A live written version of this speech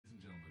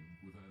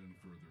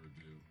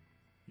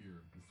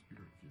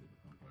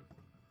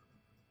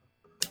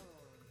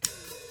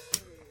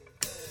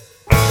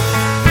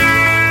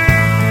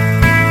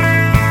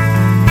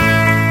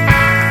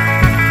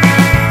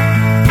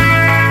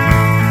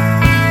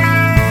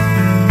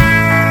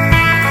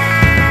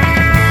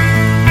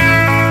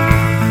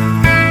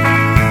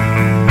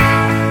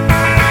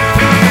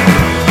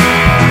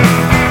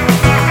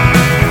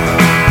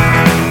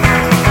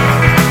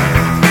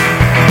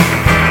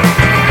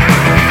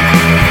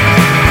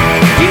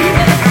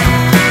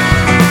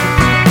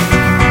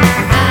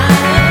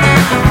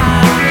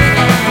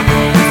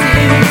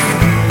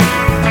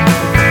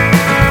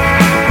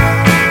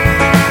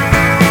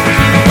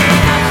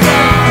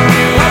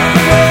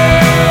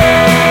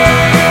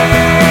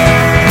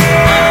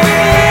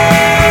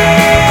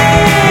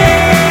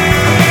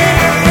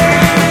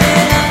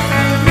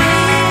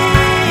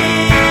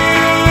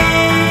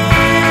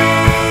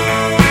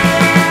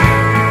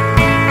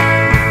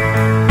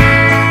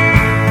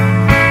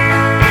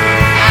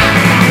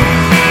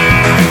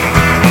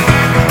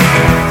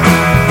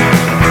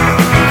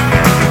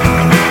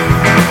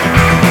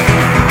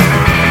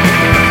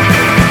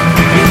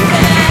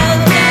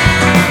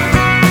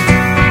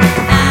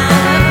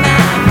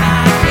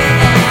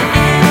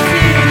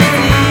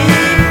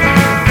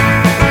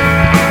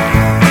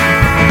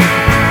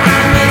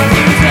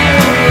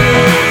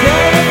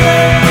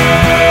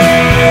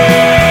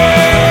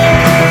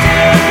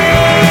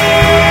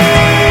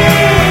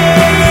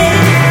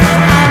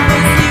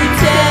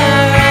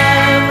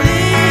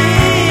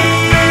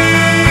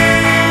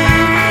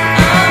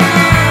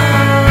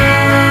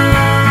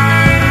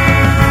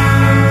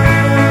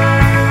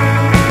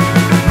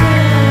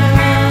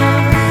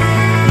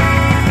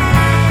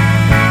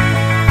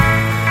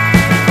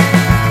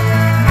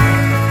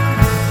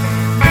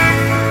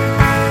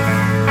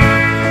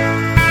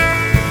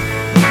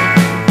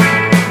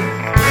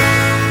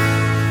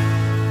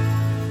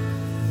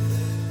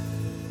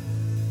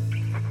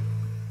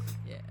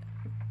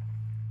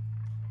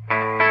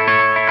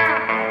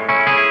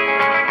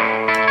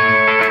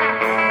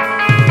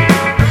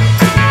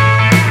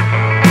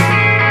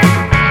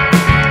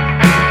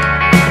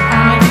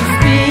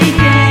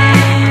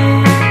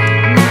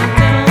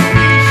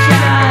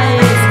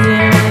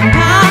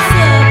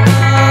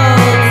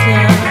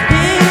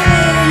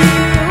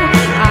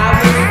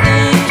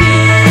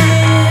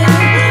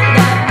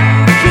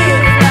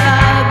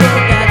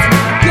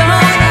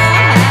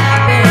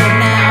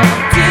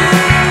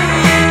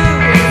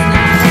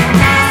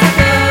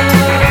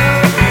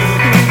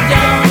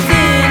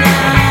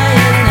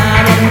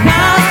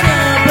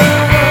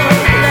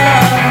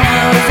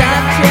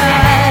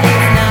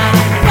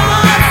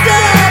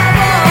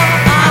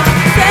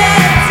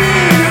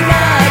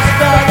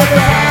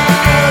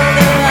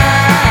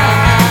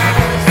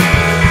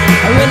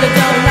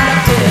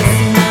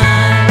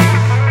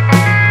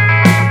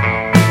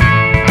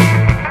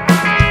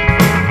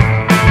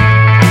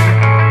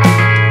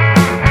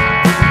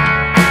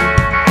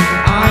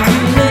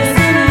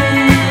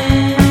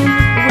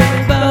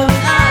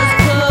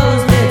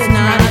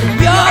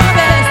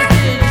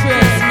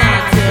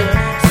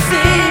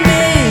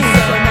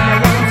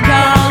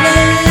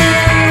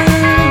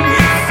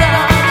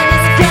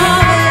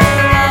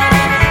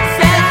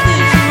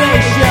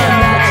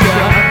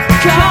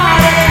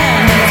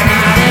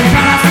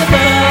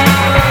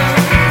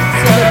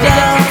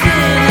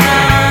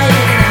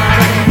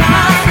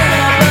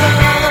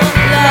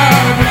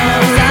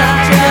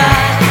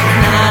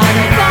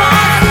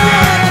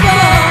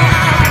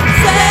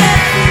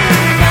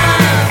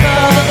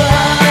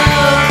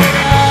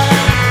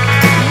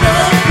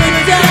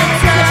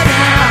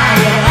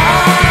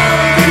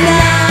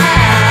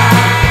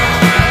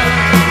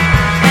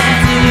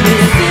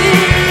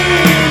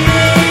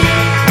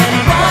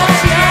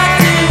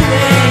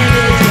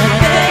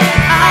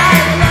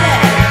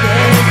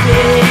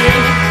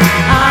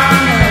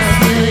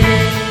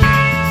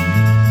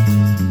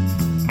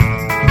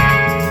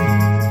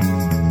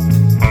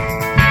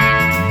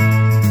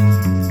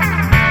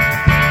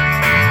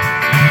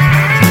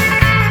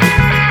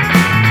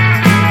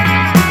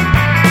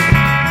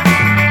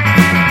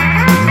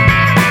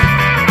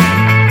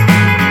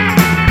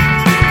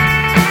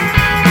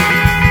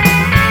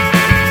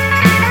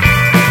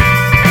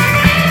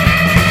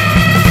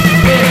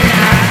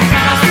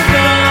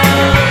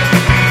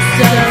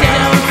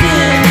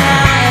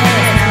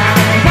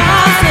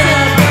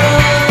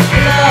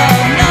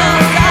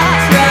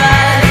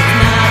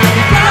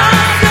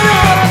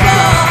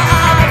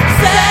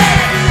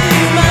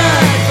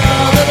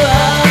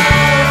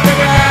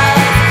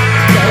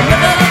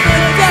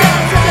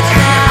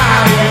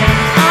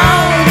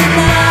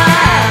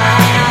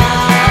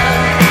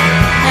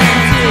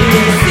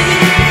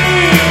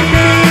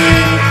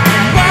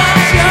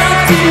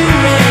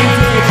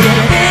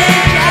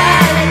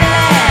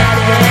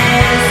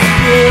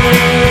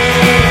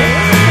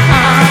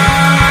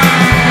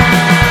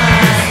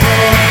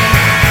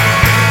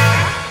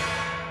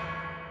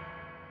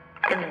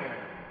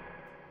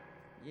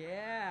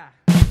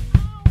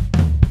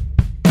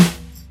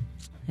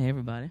Hey,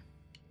 everybody.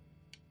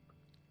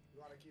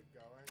 You want to keep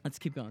going? Let's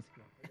keep going.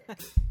 Okay.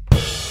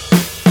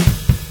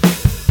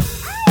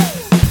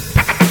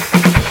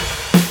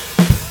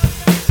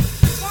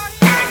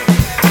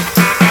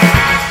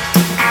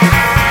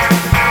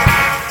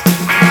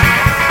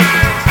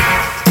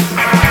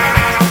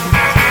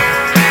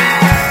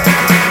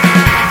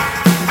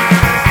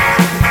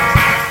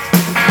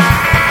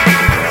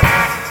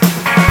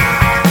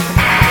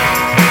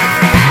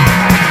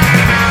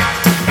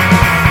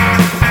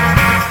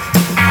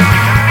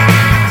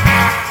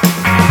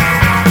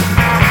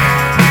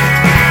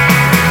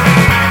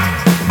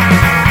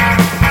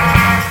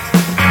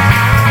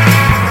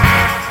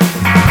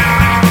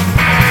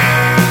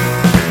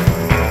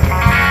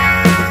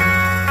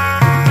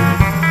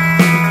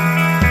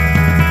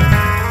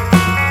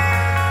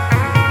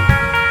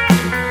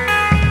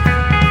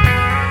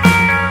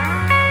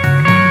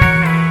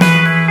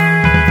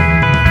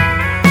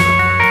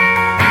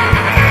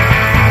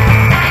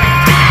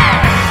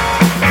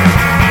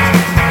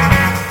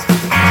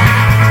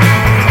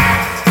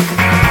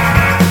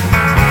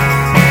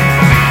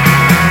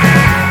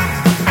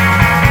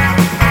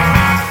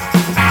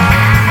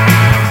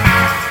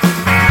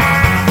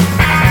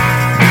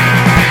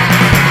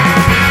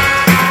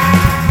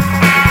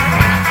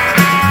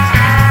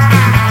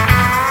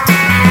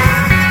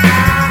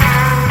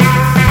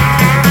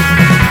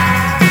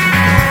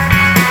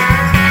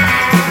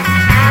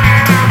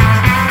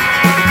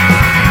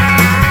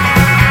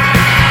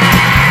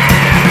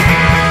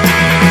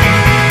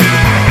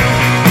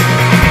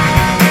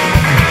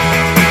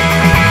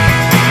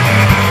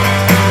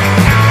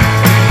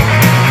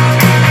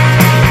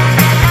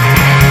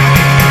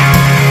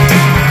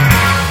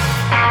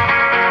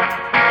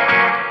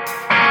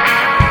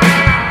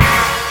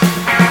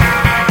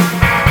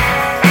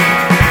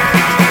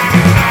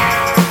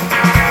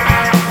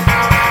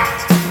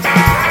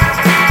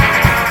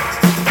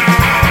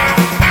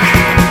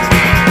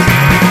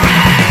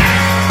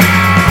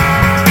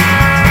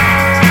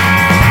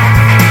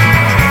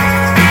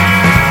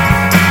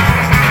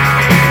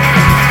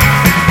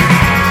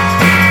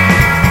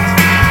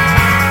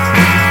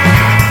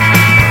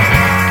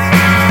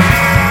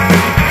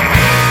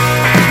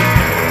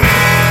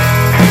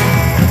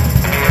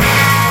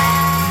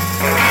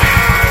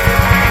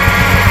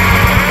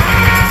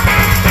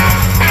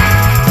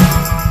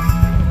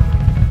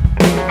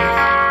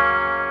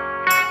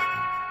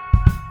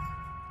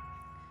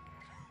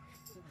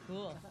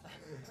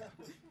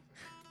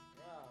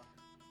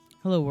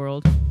 Hello,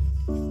 world.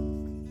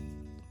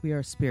 We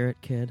are Spirit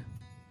Kid.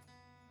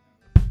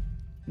 And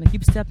I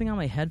keep stepping on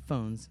my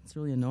headphones. It's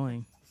really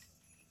annoying.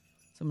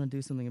 So I'm going to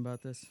do something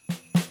about this.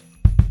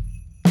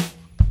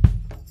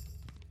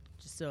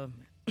 Just so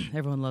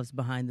everyone loves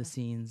behind the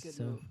scenes. Good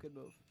so move. Good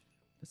move.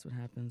 That's what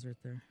happens right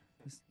there.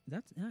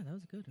 That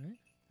was good, right?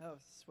 Oh,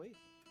 sweet.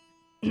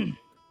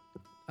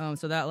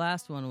 So that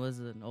last one was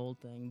an old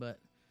thing, but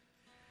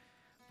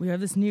we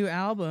have this new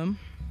album.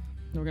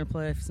 And we're going to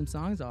play some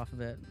songs off of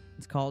it.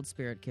 It's called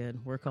Spirit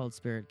Kid. We're called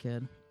Spirit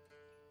Kid.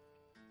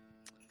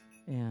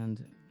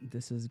 And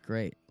this is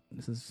great.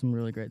 This is some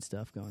really great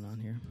stuff going on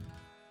here.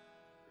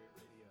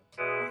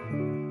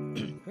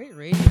 Great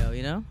radio,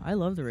 you know? I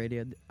love the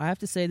radio. I have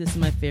to say this is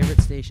my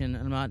favorite station,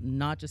 and I'm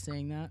not just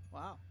saying that.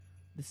 Wow.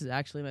 This is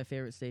actually my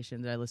favorite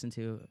station that I listen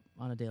to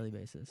on a daily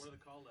basis. What are the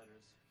call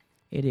letters?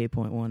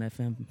 88.1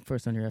 FM,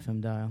 first on your FM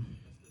dial.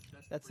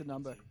 That's the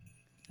number.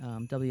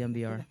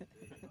 WMBR.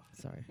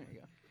 Sorry. There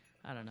you go.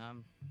 I don't know.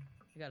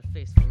 I got a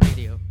face for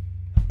radio.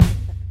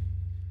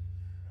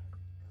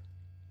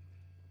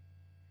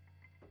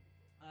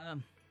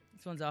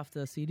 This one's off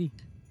the CD,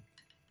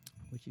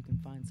 which you can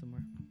find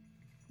somewhere.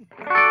 You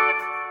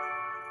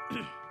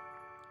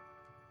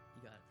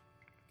got it.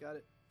 Got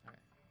it. All right.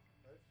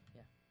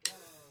 Yeah.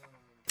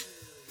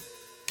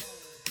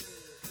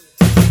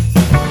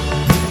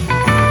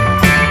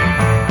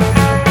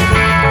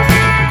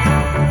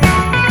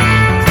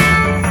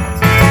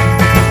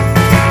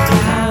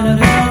 Out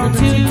of all the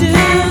to-dos,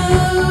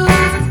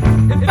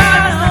 if I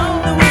know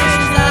the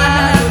wishes I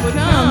would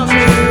come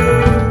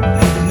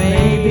true,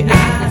 maybe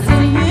I'd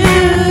see you,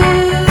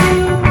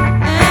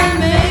 and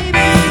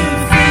maybe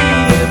you'd see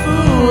a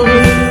fool who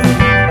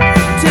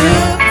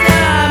took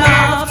time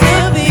off to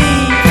be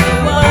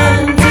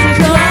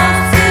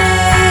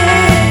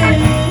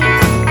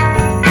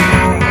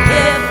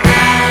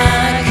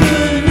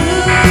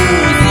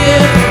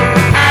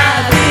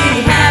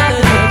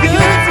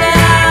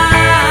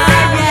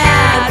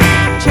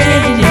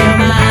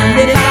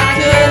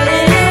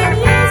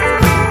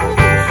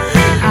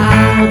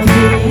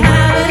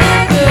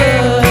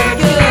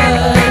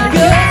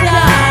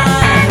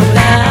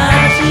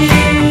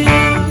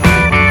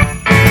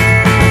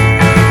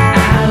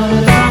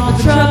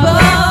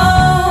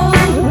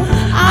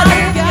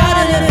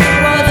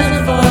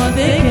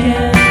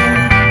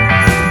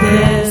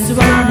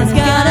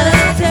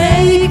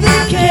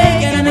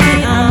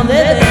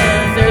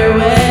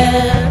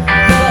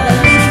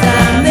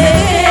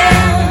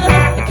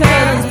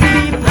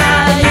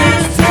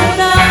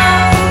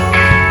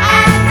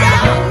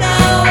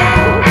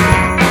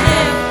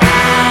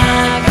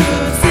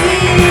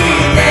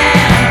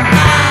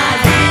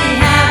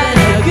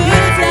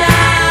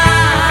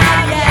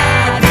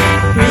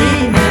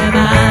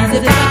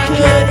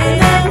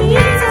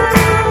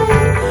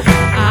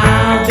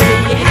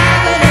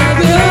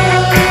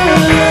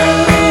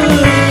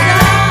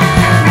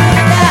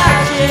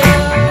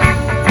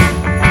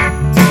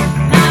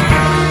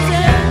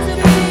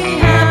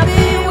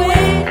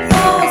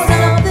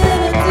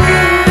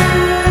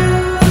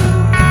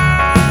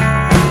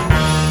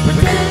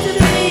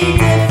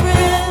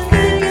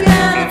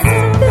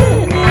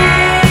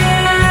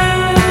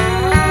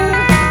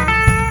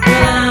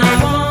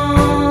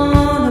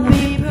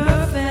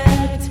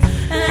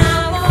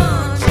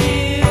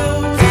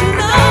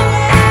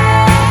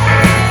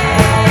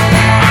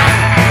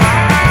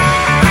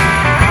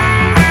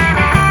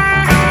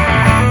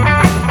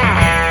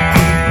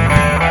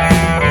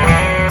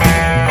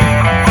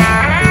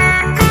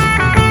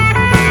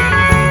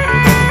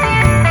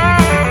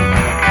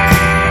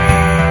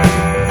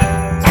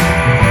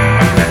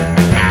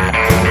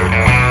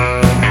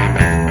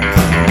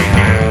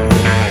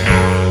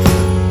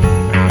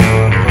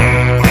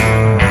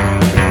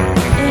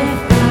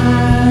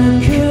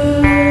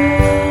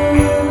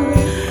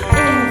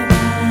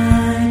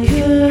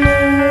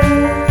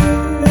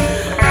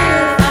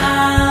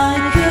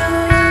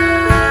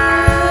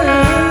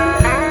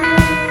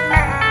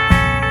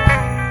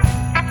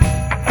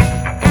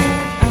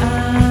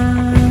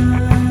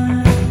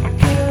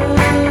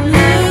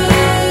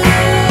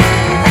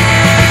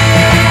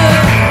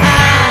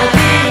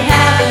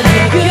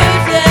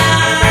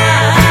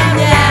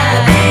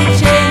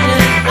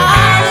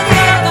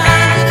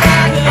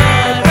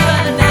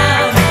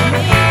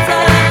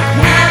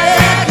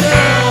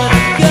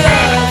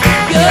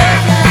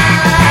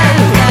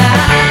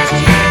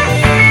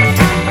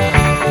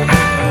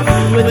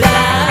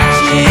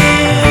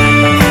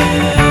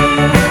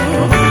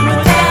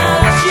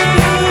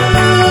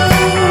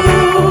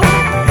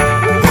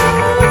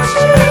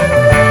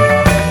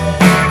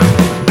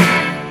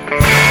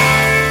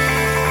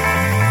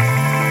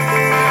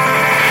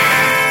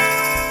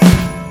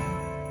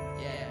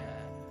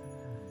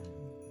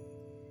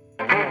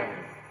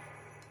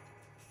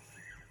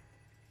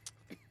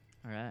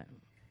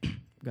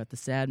the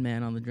sad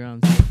man on the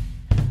drums.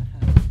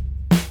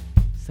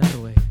 Sad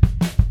away.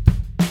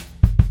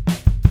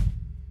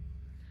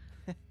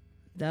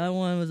 That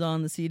one was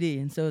on the CD,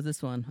 and so is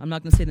this one. I'm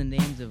not going to say the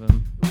names of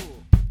them, Ooh,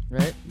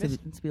 right? Let's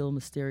be a little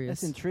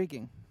mysterious. that's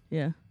intriguing.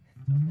 Yeah.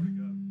 Tell them where to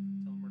go.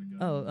 Tell them where to go.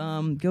 Oh,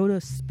 go to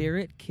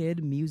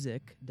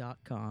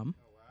spiritkidmusic.com,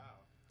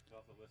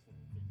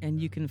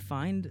 and you can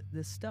find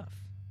this stuff.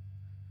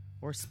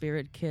 Or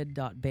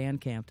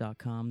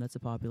spiritkid.bandcamp.com. That's a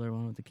popular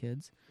one with the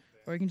kids.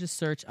 Or you can just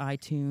search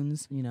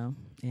iTunes,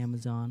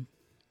 Amazon,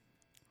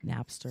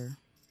 Napster,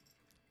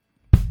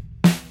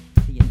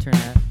 the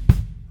internet.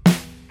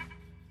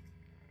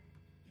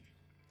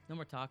 No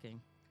more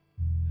talking.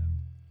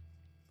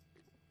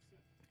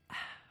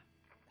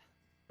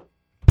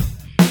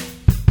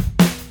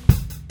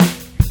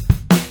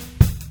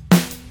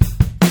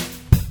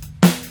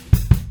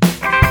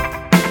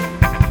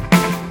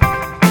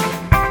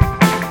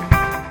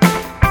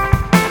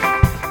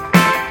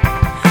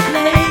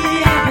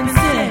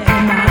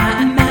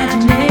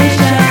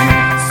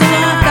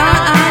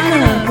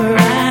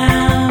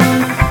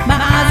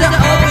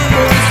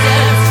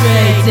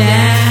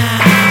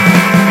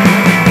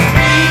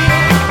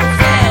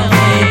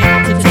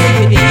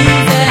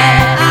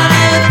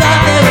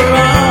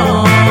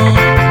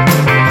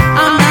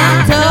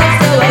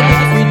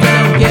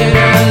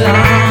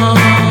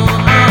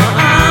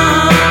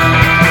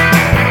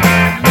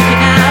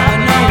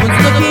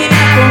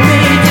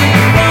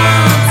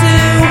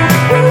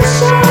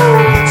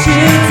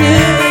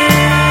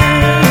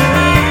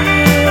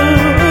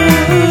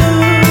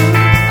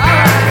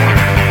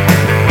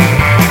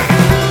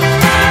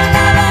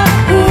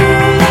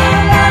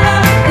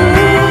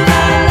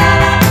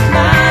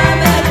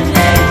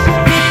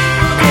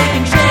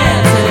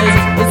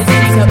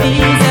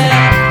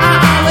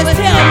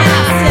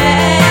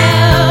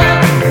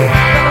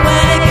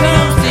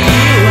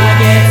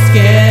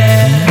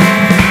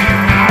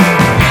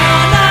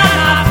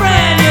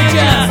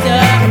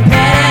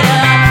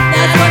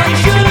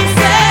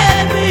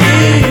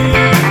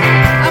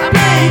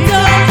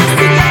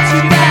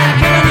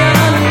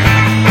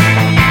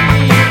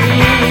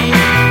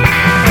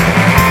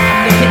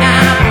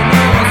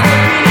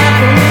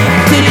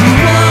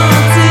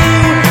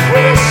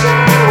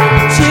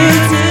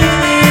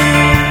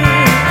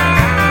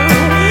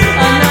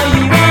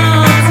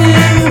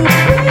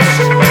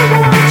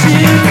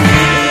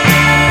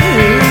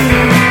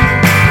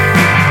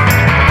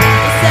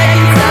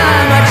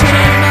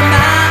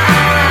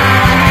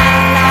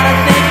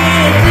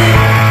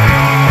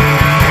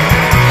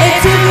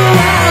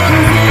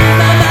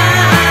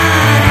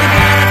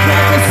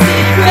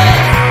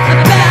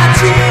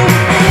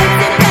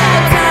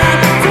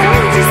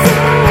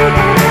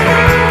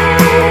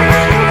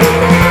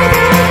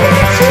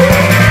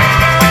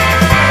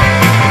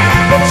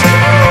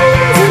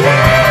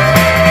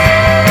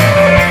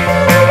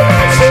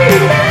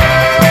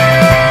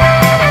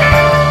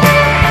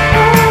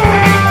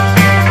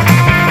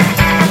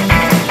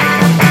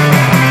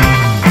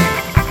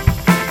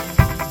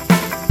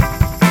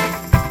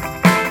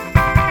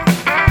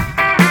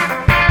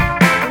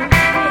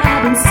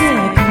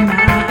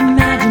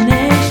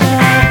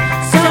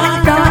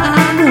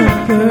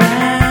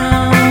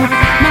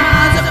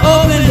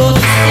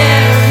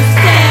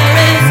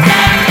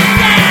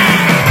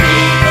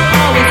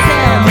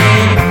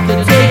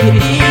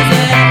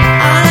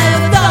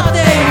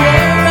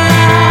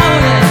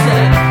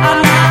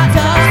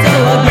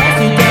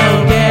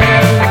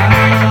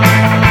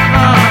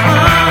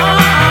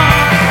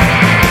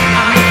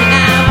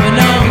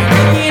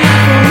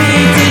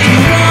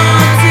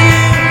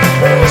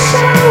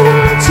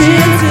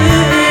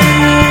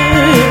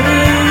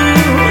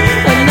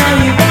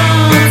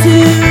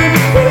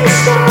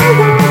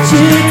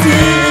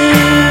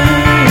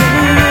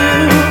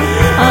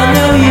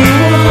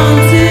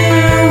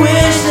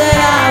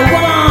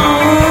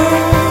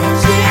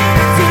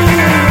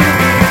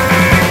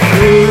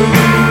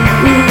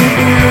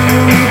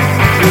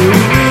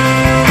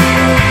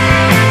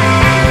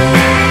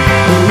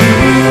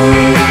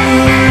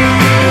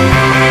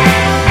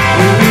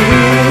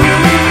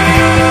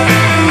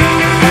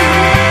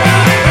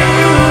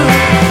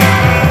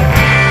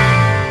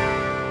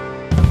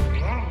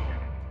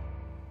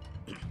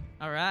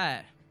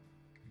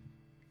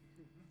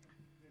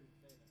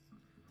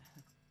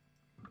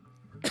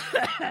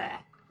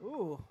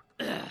 Ooh.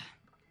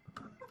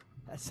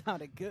 That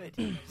sounded good.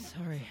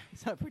 Sorry.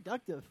 It's not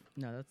productive.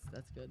 No,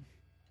 that's good.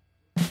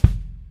 Hey,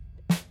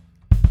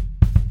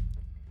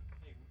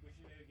 we should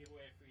maybe give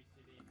away a free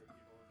CD for people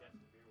who guess the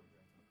beer we're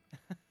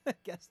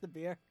drinking. Guess the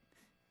beer.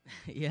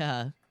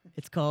 Yeah.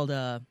 It's called It's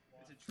a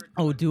trick.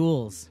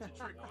 O'Doul's. It's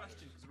a trick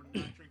question because we're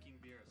not drinking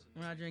beer. So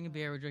We're not drinking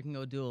beer, we're drinking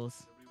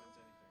O'Doul's.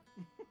 nobody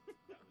wins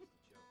anything.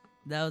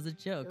 That was the joke. That was a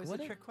joke. It was What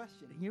a a- trick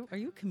question. Are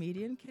you a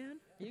comedian, Ken?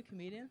 Are you a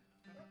comedian?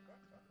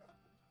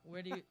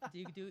 Where do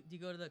you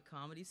go to the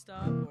comedy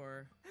stop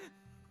or?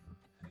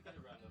 Get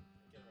around the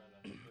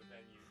venue,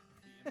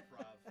 the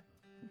improv.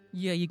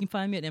 Yeah, you can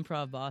find me at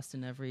Improv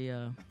Boston every.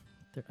 And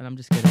I'm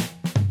just kidding.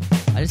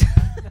 I just.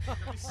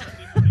 Every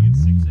Sunday morning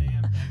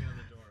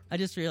I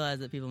just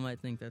realized that people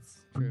might think that's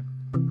true.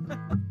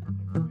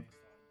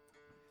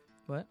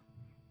 What?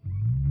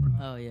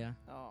 Oh yeah.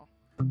 Oh.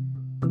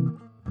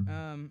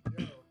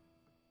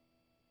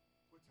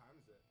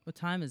 What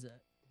time is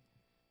it?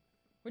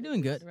 We're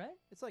doing good, right?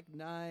 It's like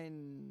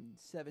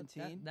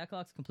 9:17. That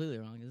clock's completely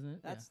wrong, isn't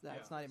it? That's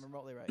not even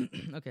remotely right.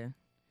 Yeah. Okay.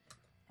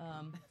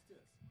 Can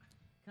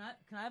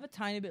I have a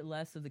tiny bit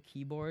less of the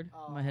keyboard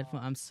in my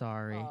headphone? I'm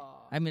sorry.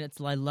 Aw. I mean,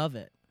 I love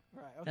it.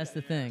 Right. Okay. That's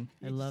the thing.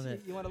 I love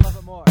it. You want to love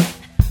it more.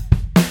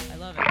 I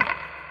love it.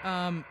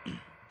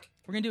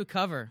 We're gonna do a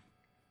cover.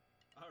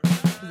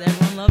 'Cause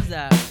everyone loves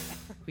that.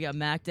 We got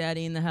Mac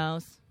Daddy in the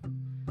house.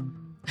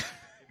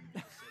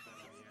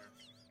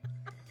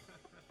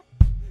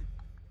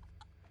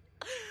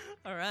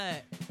 All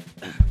right.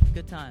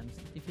 Good times.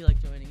 If you feel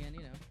like joining in,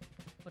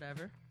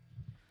 whatever.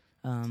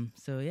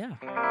 So yeah.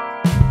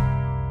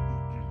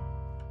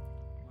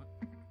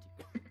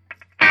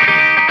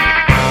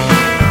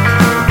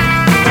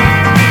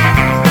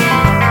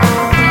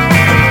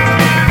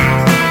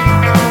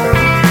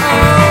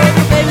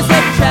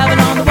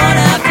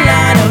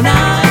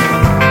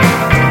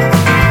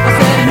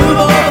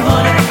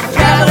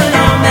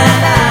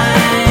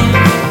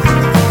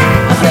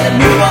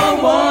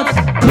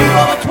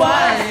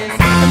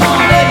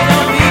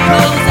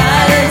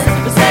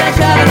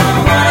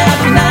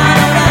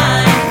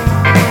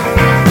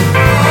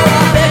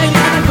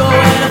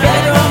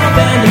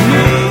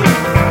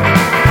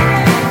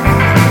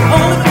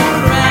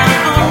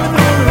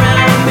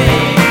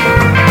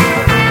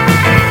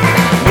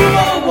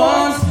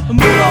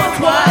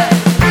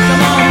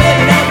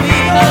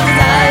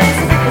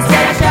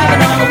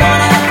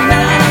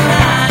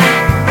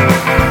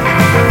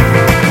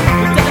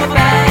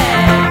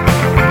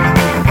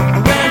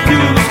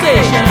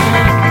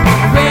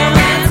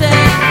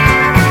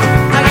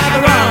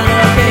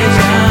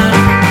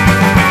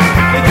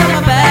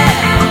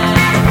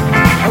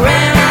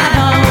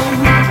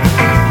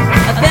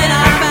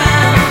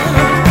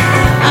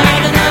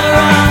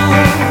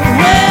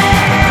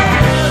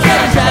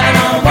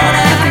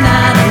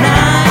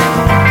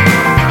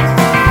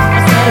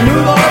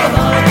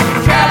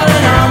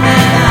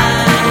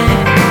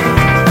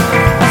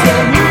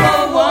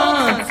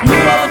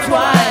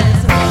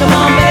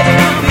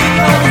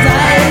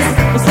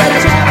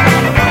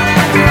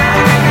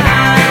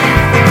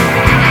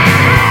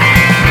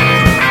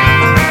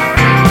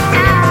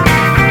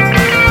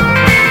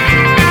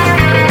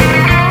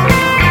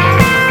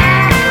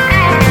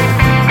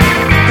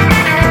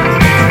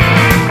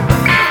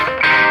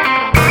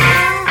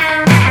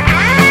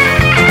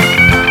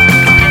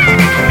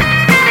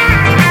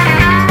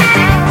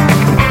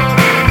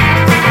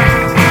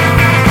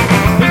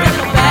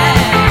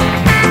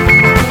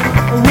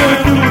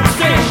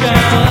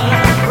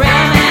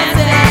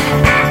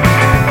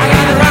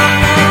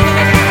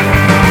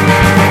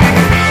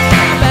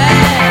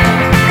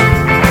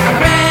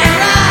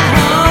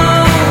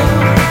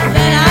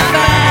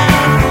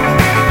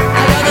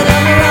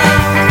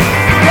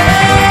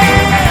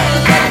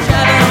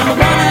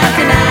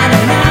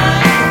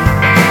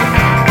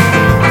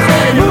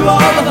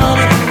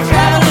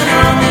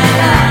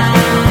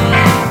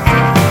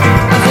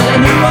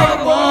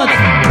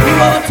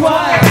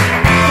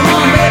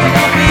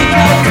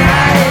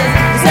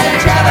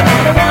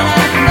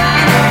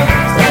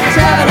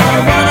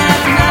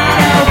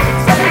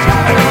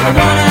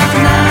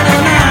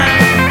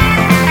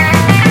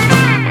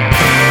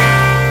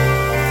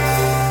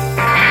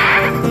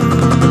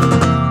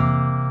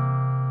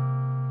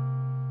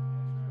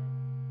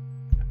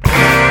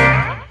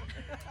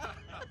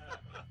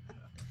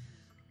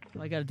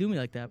 Why you gotta do me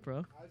like that, bro?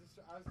 I was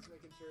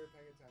making sure you're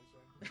paying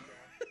attention.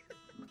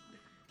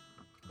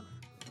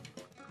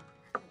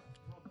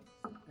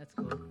 That's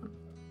cool.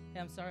 Hey,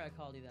 I'm sorry I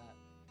called you that,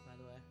 by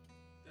the way.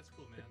 That's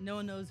cool, man. No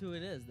one knows who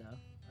it is, though.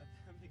 I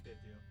think they do.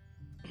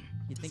 You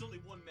There's think? only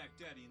one Mac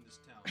Daddy in this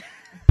town.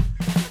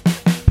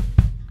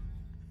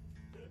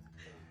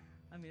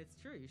 I mean, it's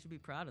true. You should be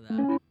proud of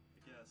that.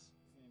 Yes.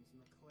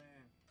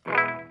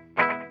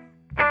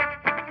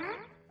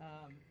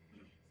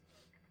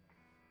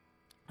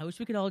 I wish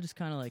we could all just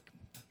kind of like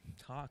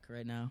talk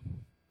right now.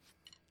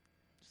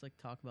 Just like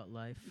talk about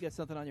life. You got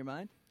something on your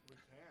mind? We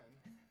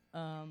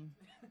can.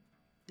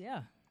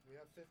 Yeah. We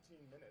have 15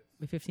 minutes.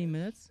 We 15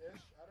 minutes?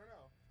 Ish? I don't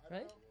know.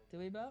 Right? Do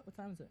we about? What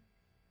time is it?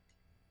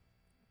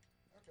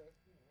 Okay.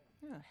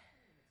 Yeah. Yeah,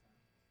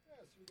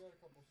 so we got a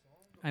couple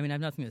songs. I mean, I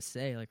have nothing to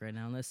say like right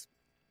now, unless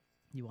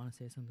you want to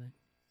say something.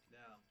 No.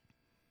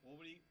 Well,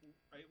 when are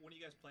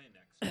you guys playing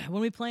next? When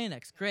are we playing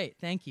next? Great.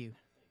 Thank you.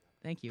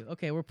 Thank you.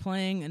 Okay, we're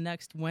playing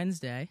next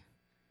Wednesday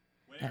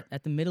Where?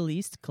 at the Middle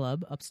East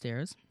Club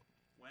upstairs.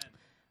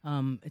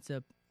 When? It's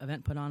a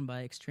event put on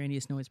by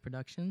Extraneous Noise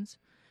Productions,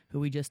 who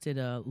we just did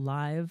a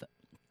live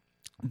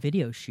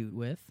video shoot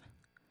with,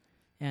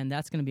 and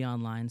that's going to be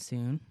online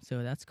soon,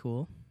 so that's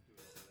cool.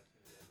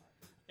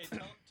 Hey, tell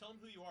them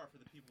who you are for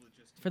the people that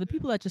just. For the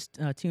people that just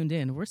tuned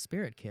in, we're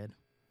Spirit Kid.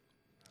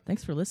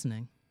 Thanks for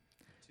listening.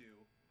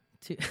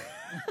 To.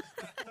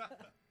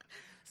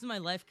 is my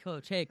life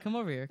coach. Hey, come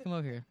over here. Come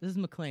over here. This is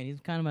McLean.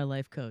 He's kind of my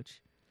life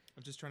coach.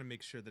 I'm just trying to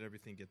make sure that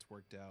everything gets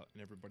worked out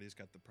and everybody's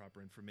got the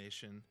proper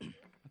information.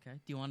 Okay.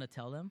 Do you want to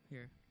tell them?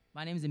 Here.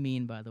 My name's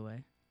Amin, by the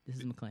way. This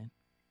is McLean.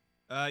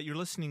 You're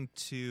listening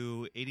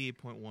to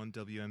 88.1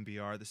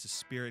 WMBR. This is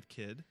Spirit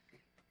Kid.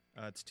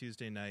 It's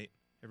Tuesday night.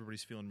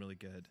 Everybody's feeling really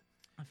good.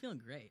 I'm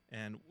feeling great.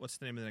 And what's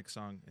the name of the next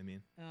song,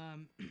 Amin?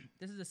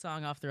 This is a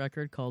song off the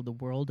record called The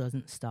World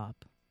Doesn't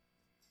Stop.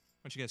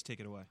 Why don't you guys take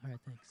it away? All right,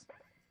 thanks.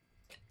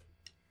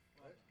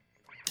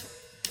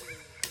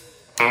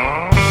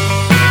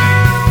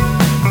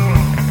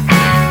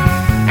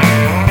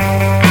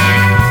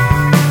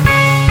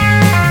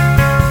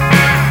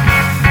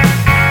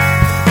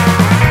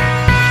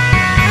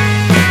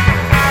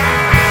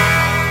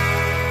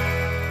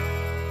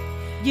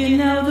 You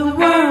know the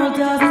world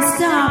doesn't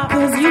stop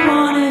 'cause you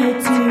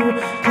wanted to.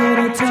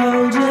 Could've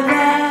told you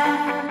that.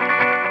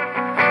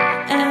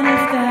 And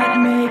if that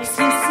makes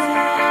you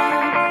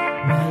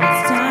sad, well,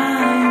 it's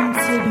time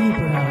to be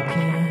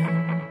broken.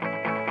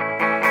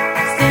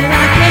 Still,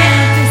 I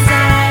can't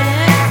decide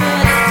if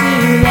it's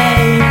too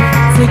late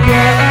to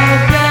go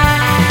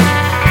back.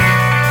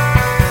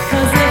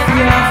 'Cause if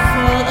you're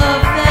full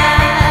of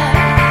that,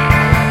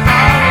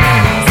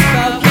 already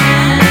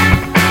spoken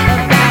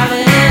about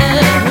it.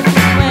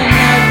 When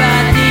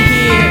nobody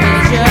here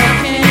is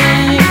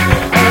joking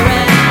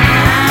around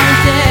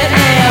it,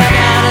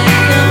 about it,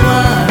 the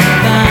one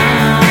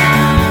about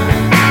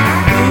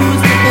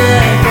who's to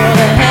blame for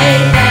the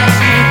hate that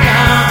you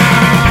caused.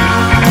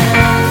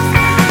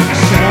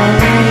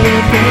 Surely you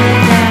think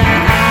that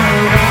I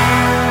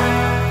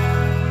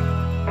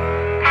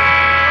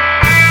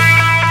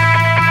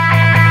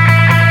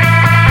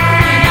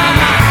You know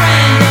my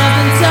friend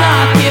doesn't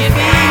talk if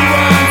he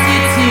wants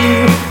you to.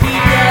 He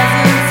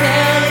doesn't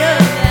tell you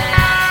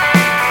that.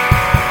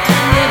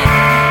 And if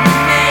you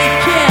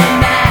make him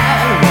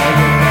mad, well,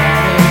 you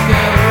better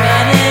go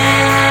running.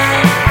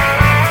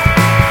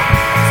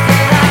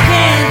 Still, I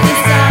can't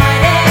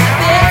decide if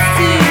it's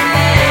too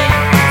late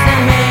to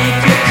make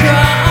you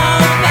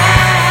crawl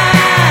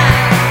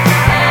back.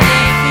 And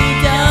if he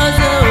does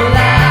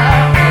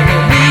allow, well,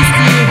 at least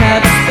you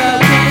have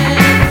spoken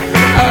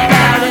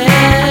about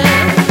it.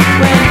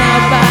 When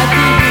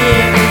nobody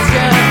here is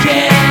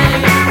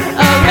joking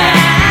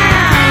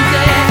around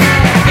it,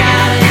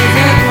 God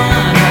isn't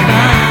one of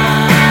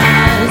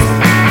us.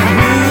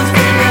 Who's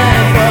to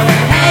blame for the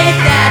hate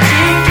that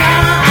you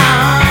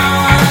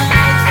caused?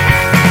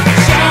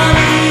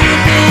 Surely you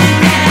think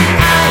that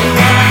I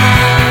was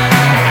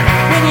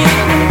when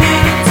you're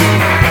committed to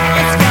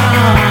what's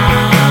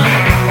gone.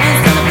 And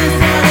something's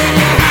more than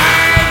you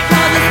hide,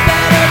 'cause it's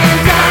better than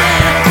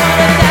dying. What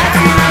if that's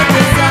my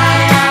desire?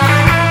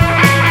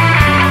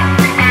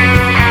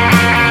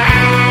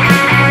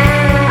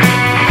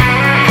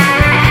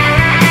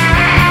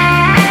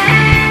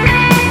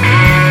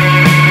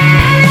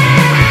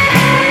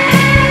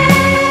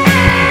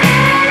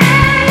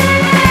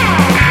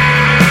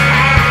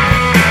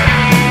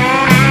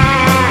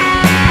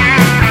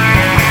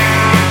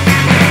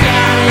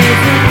 God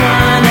isn't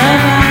one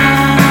of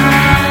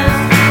us.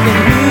 Then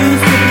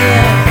who's to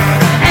blame for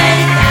the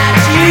hate that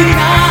you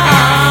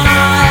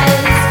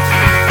caused?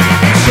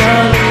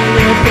 Surely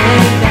you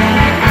think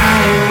that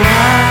I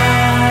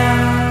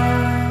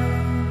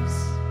was.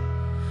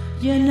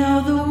 You know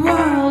the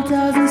world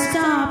doesn't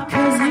stop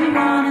 'cause you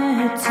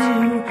wanted to.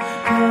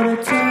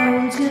 Could've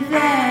told you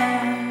that.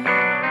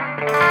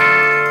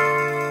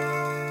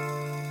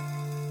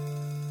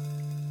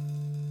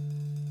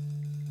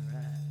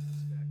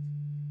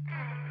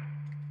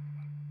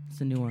 It's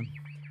a new one.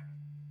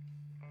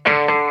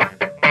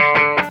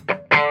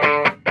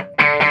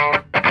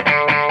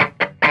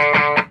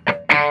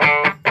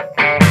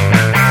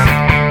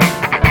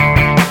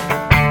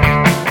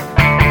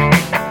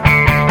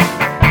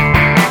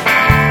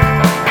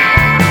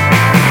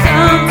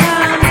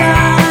 Sometimes I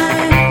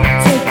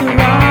take the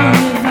wrong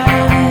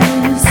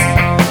advice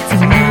to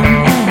numb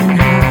and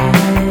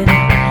hide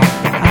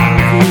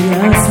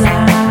obvious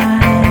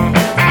lies.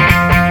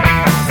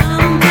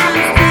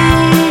 Sometimes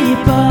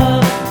people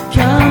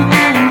come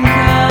and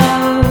go.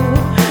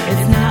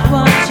 It's not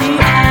what you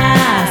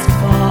ask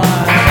for.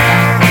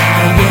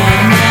 You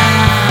know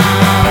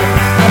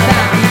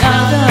about the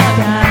other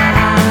guy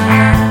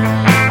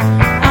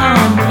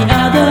on the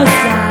other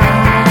side.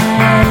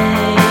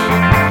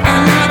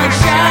 Another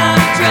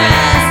sharp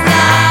dressed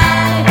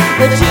lie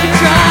that you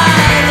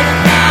try to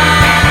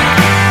find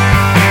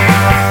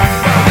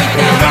with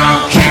the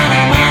wrong kind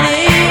of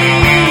money.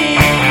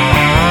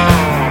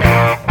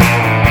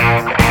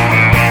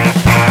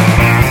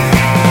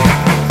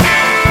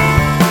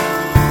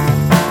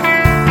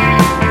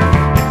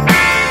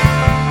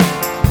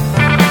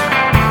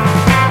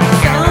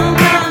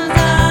 Sometimes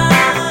I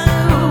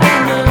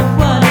wonder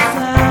what it's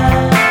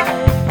like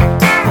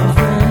for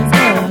friends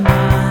of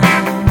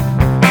mine,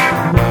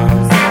 the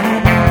ones I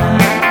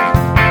love.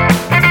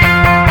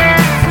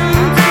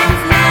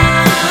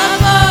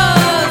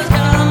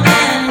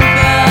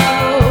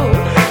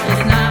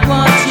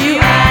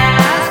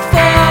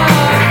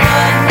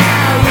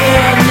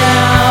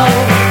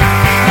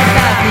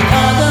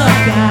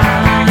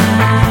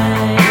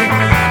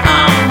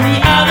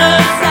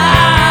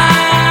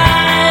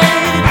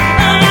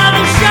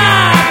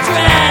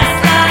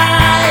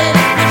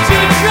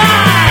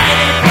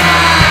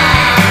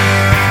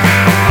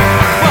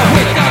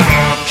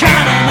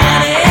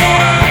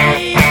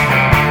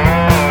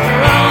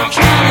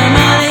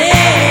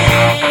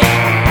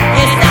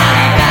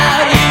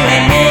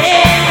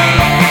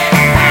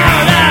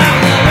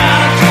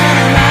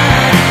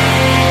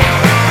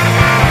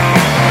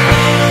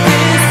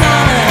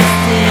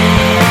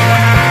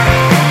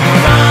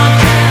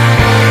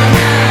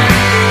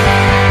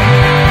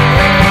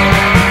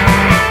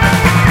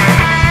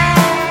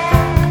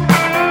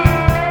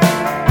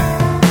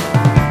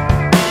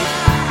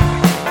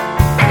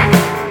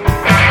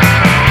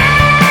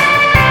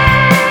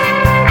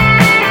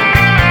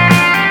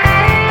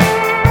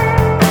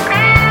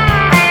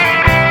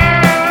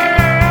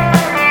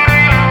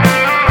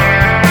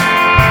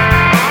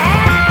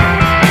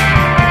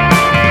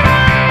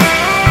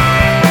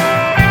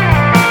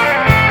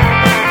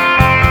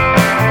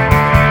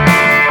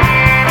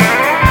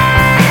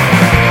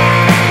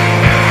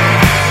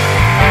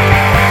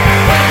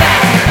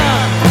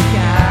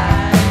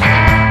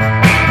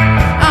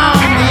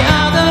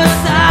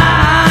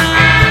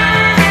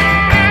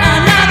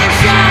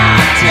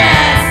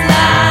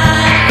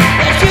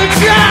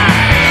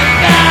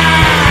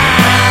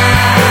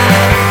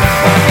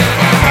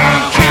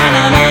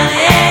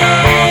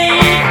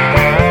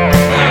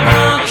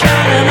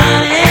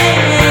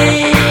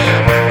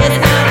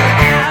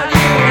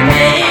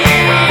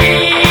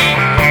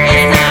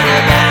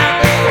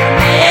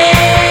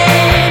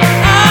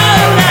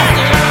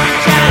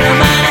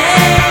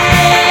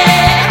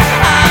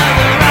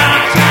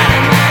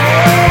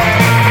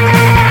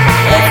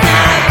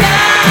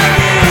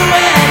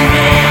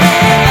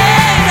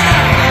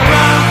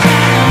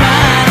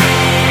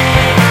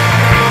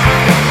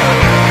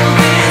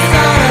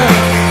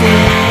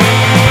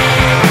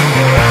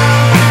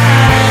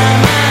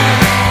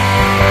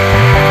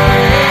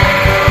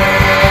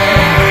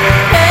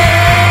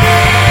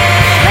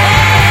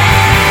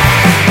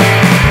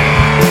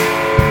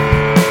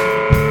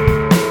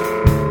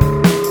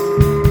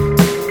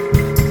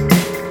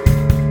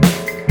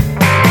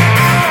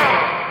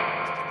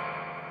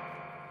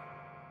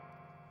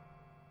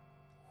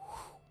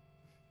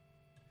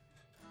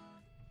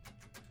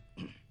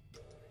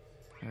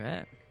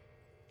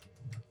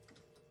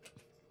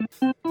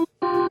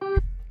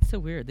 so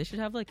weird. They should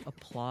have like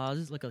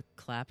applause, like a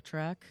clap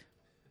track.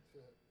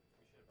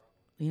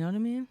 You know what I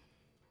mean?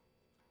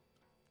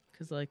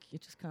 Because like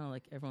it's just kind of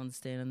like everyone's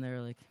standing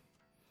there, like.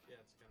 Yeah,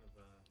 it's kind of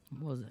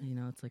What was it? You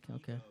know, it's like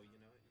okay.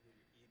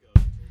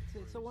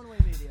 It's a one-way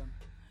medium.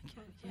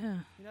 Yeah.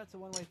 You know, it's a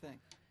one-way thing.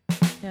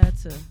 Yeah,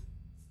 it's a.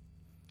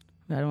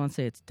 I don't want to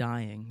say it's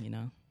dying. You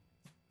know,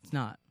 it's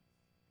not.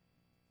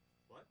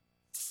 What?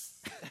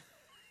 Sorry.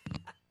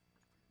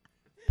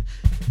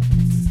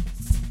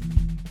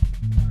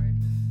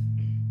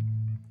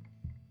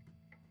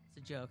 It's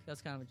a joke.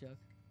 That's kind of a joke.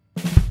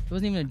 It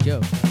wasn't even a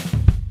joke.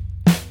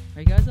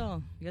 Are you guys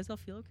all? You guys all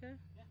feel okay?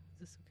 Yeah. Is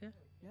this okay?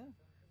 Yeah.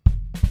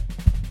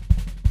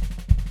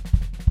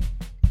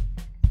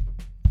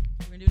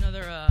 We're gonna do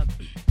another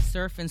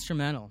surf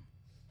instrumental.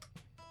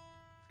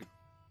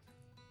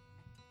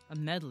 A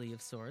medley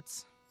of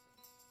sorts.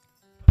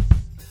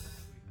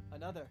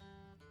 Another.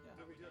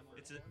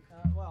 It's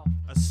Well,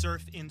 a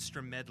surf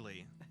instru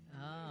medley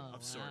Oh,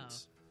 of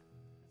sorts.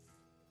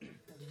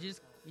 Did you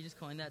just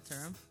coined that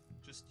term?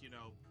 Just,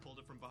 pulled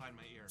it from behind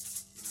my ear.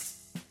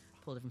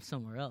 Pulled it from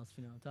somewhere else, if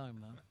you know what I'm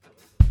talking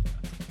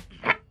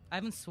about. I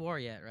haven't swore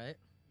yet, right?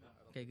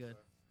 Okay, good.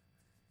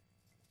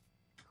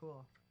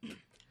 Cool.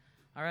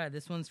 All right,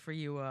 this one's for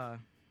you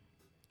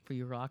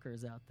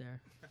rockers out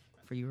there,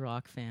 for you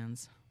rock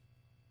fans.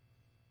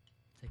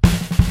 Take it.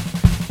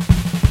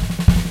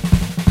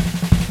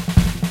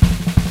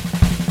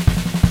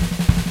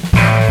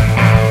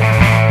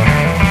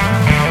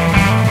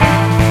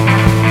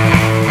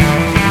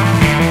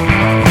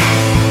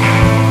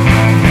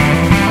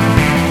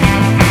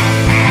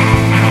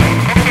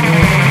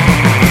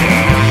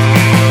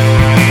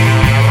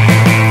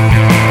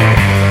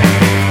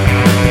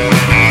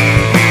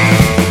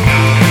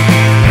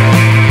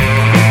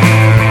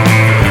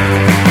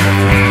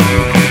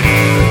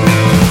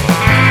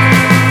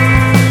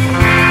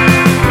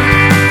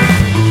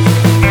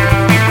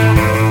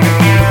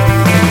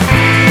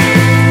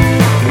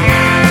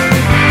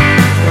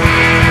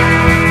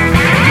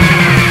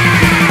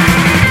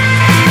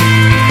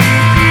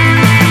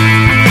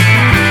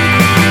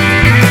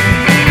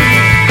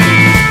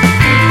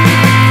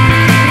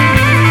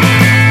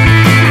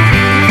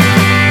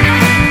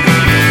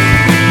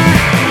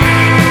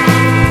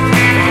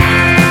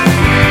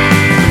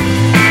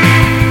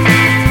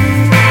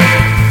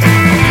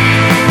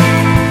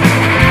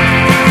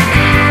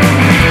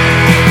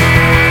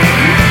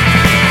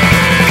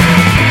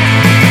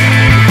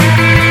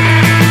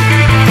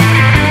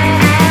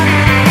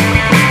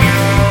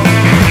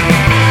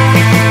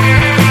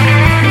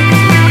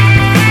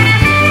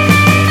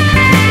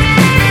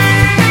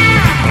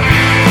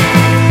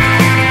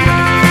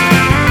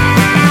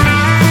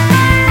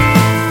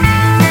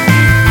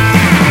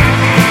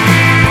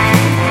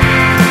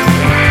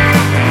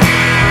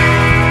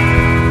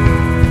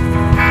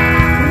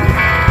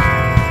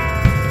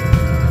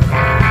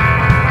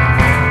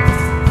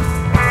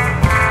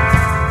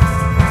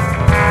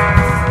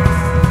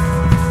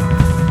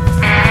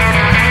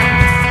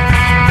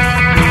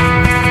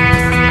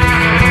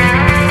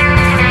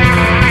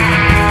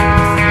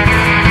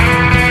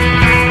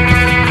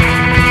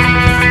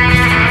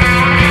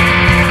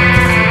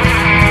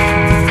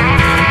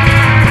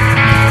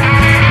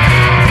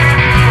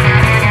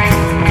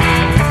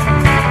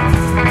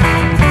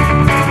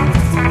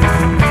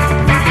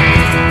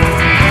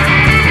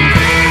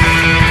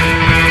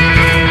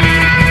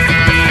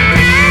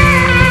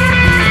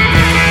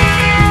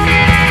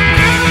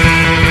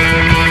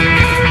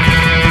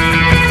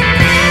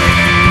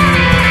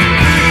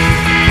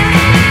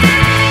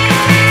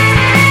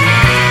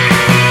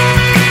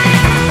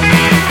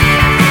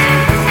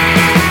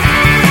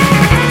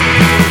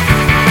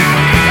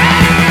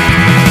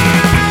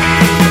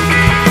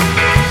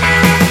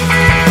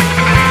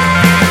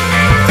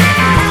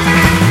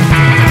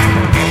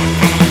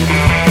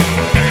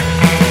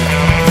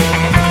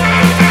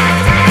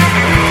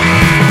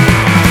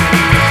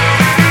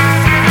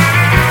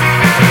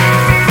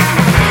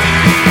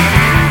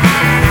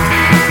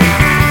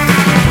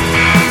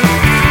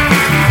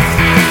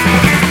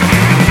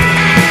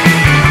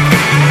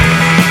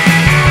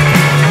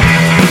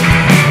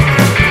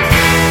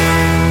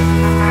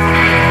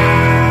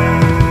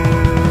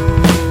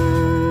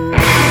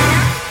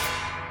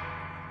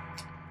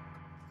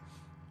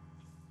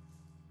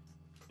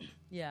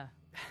 Yeah.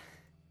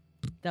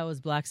 That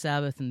was Black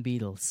Sabbath and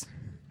Beatles,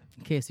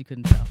 in case you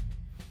couldn't tell.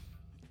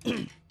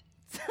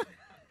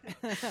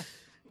 That's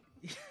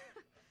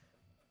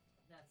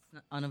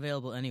not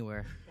unavailable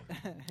anywhere,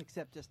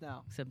 except just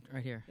now. except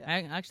right here.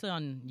 Yeah. Actually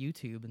on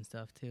YouTube and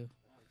stuff, too.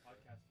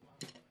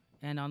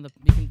 And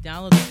you can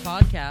download the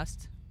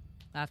podcast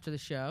after the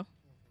show.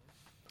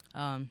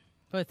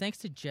 But thanks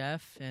to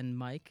Jeff and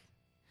Mike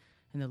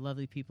and the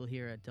lovely people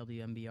here at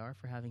WMBR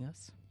for having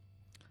us.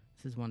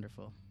 This is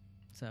wonderful.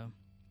 So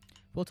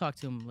we'll talk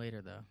to him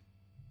later, though.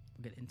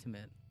 We'll get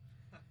intimate.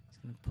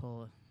 Just gonna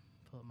pull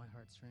up my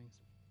heartstrings.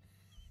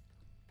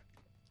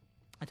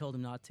 I told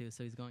him not to,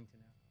 so he's going to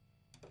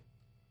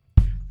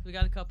now. We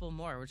got a couple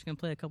more. We're just gonna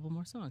play a couple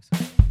more songs.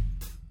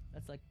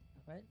 That's like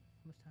Right?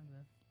 How much time do we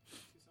have?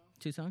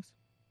 2 songs?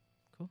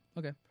 Cool.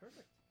 Okay.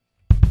 Perfect.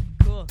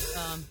 Cool.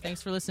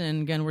 Thanks for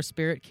listening. Again, we're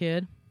Spirit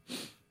Kid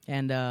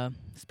and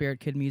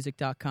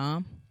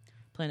spiritkidmusic.com.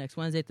 Play next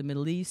Wednesday at the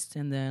Middle East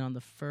and then on the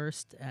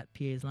 1st at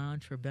PA's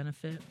Lounge for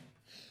benefit.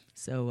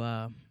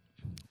 So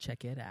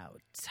check it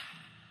out.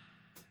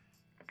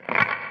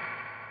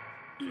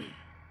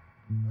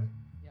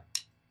 Yeah.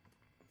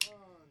 1,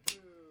 2,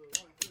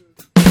 1, 2.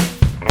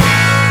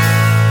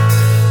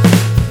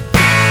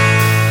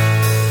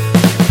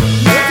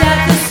 Looked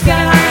at the sky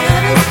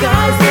and the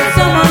skies that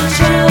someone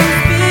chose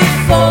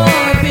before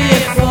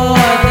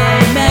they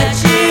met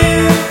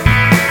you.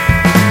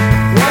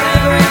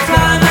 Every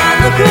time I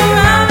look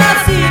around, I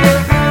see the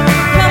blue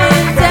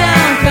coming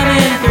down,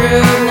 coming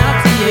through, not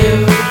to you.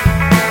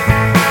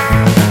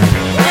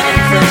 And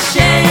it's a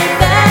shame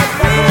that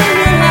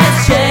feeling has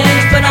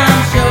changed, but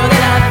I'm sure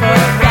that I've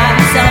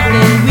forgotten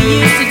something we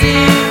used to do.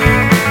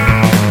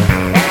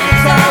 And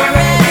it's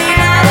already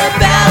not a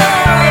battle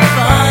or a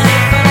fight,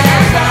 but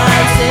as I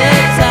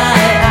sit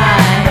tight, I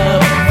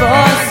hope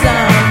for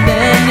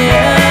something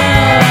new.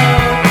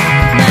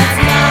 That's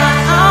not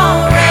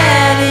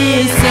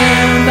already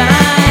assumed by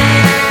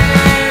you.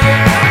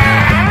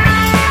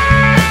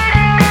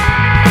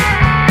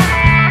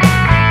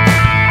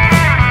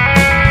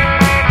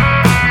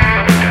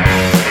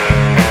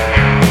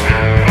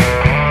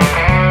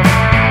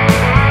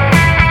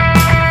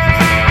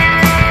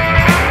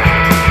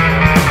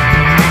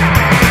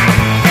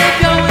 They're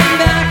going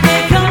back,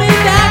 they're coming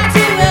back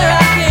to where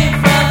I came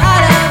from.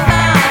 Out of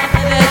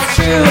mind, that's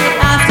true,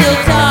 I still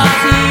talk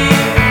to you.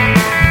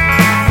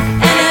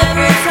 And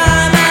every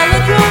time I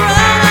look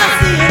around, I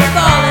see it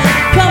falling,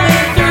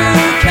 coming through,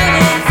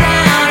 coming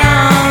down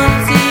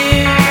onto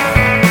you.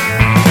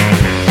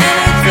 And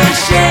it's a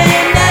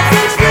shame that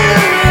this new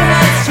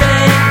has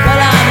changed, but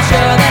I'm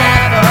sure that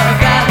I've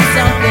forgotten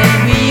something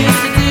we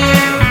used to do.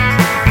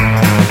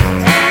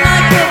 And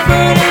like a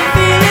burning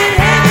feeling,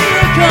 heavy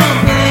and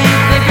complete,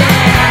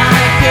 again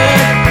I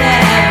could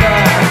never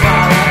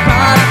fall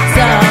upon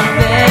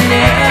something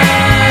new.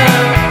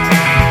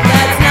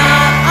 That's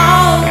not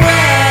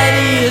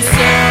already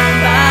assumed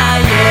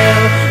by you,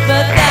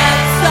 but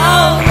that's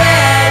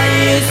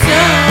already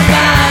assumed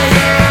by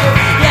you.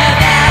 Yeah,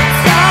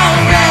 that's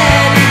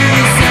already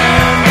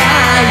assumed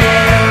by you.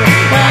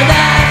 Well,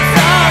 that's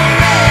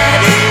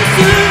already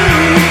assumed.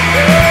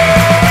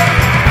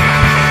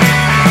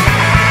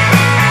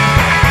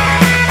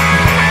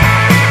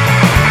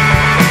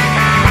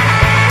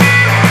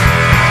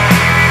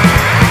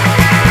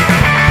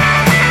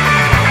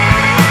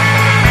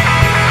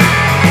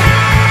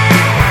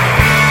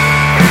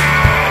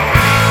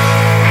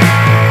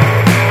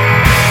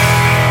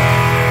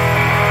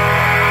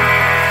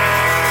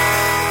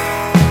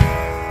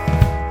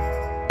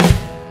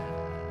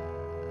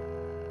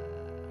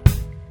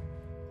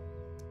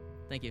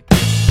 Thank you.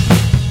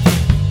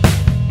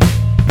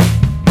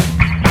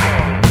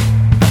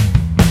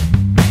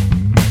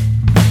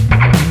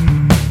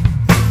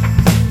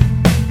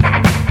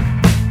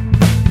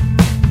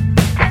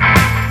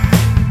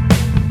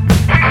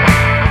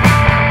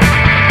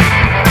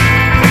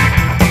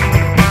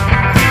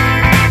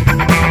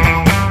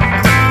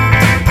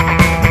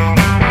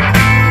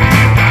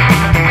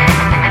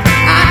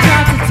 I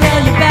tried to tell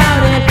you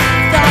about it,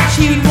 thought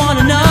you'd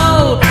wanna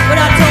know, but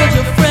I told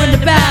your friend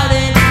about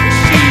it.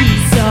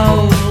 She's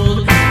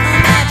old.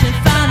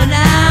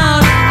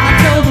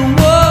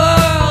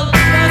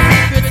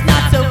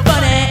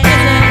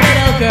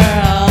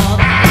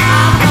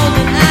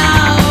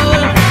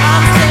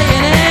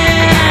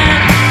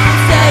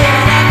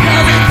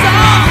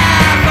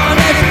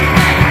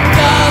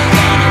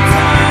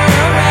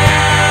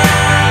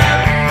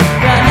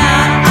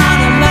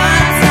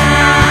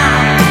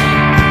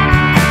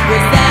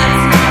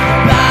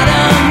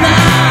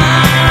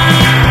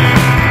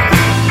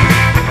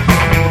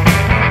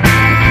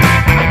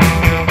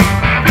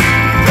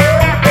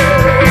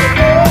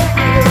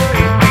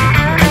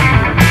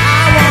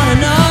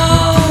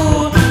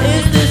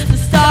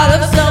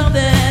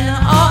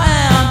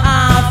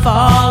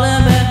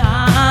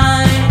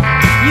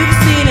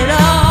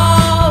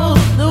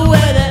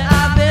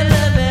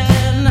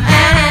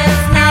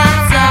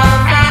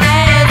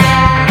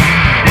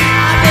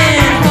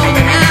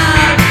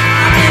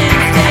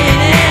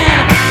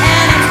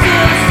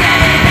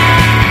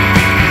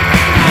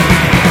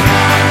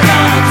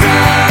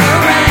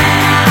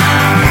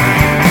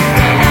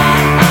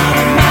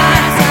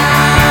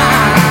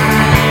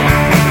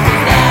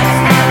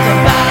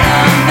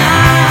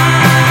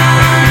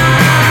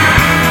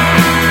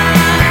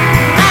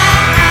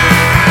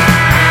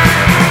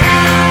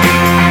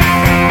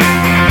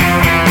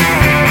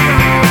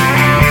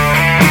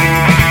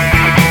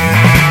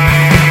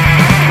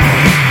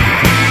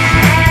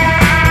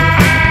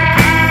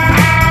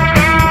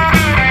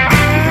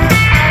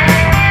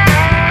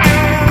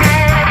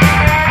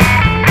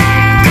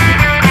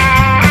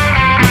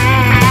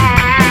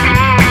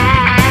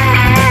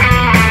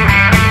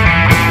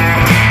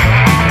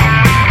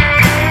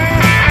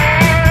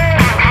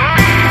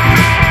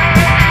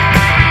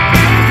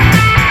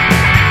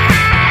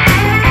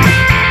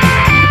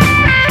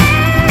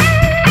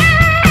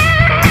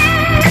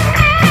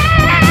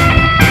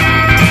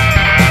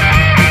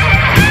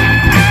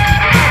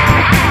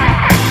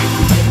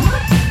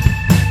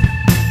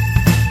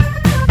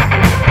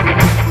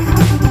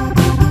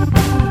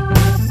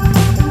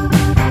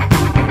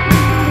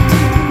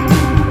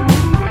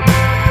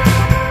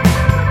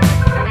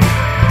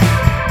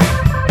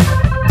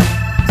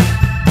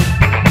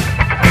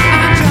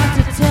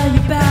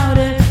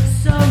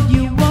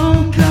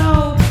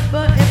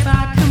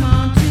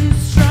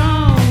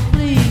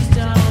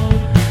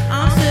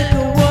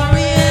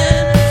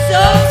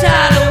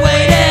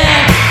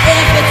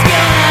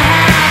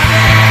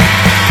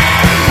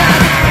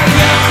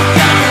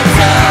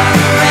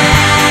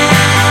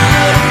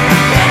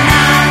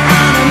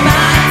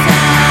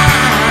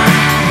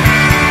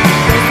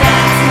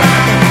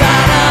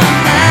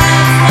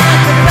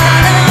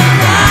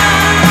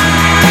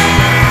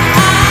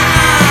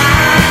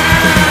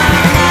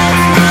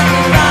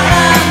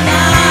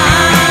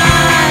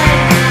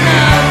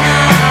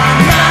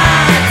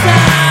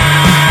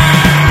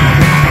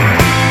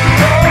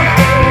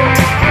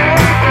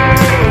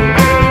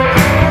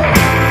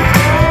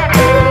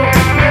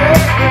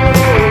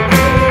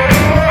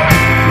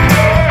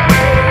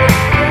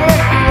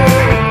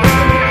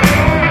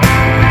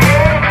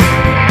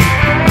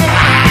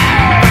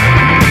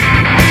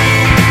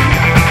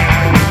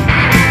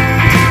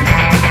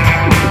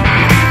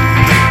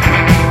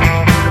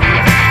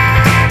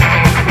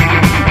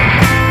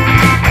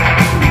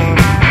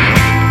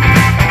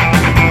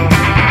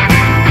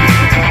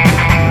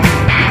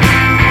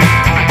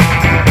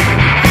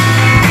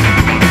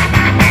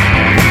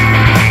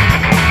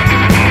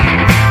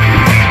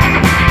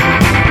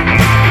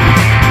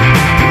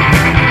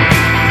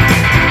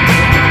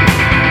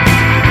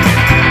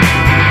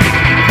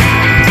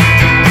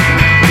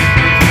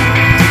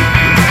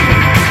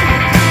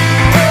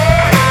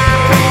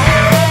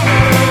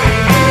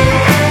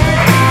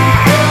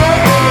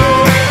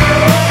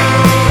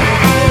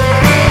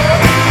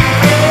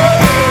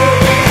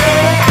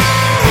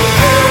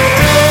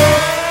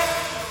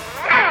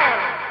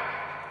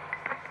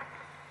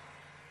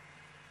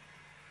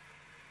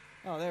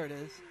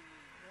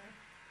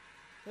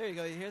 you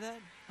go. You hear that?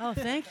 Oh,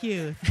 thank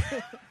you.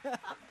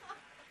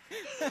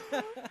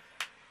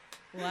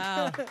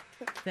 Wow.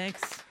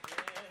 Thanks.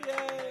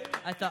 Yay!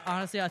 I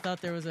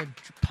thought there was a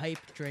pipe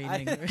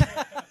draining. There you go.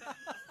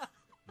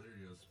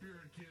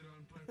 Spirit Kid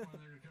on Pipeline.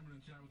 They're going to come in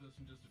and chat with us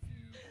in just a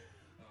few.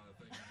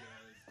 Thank you guys.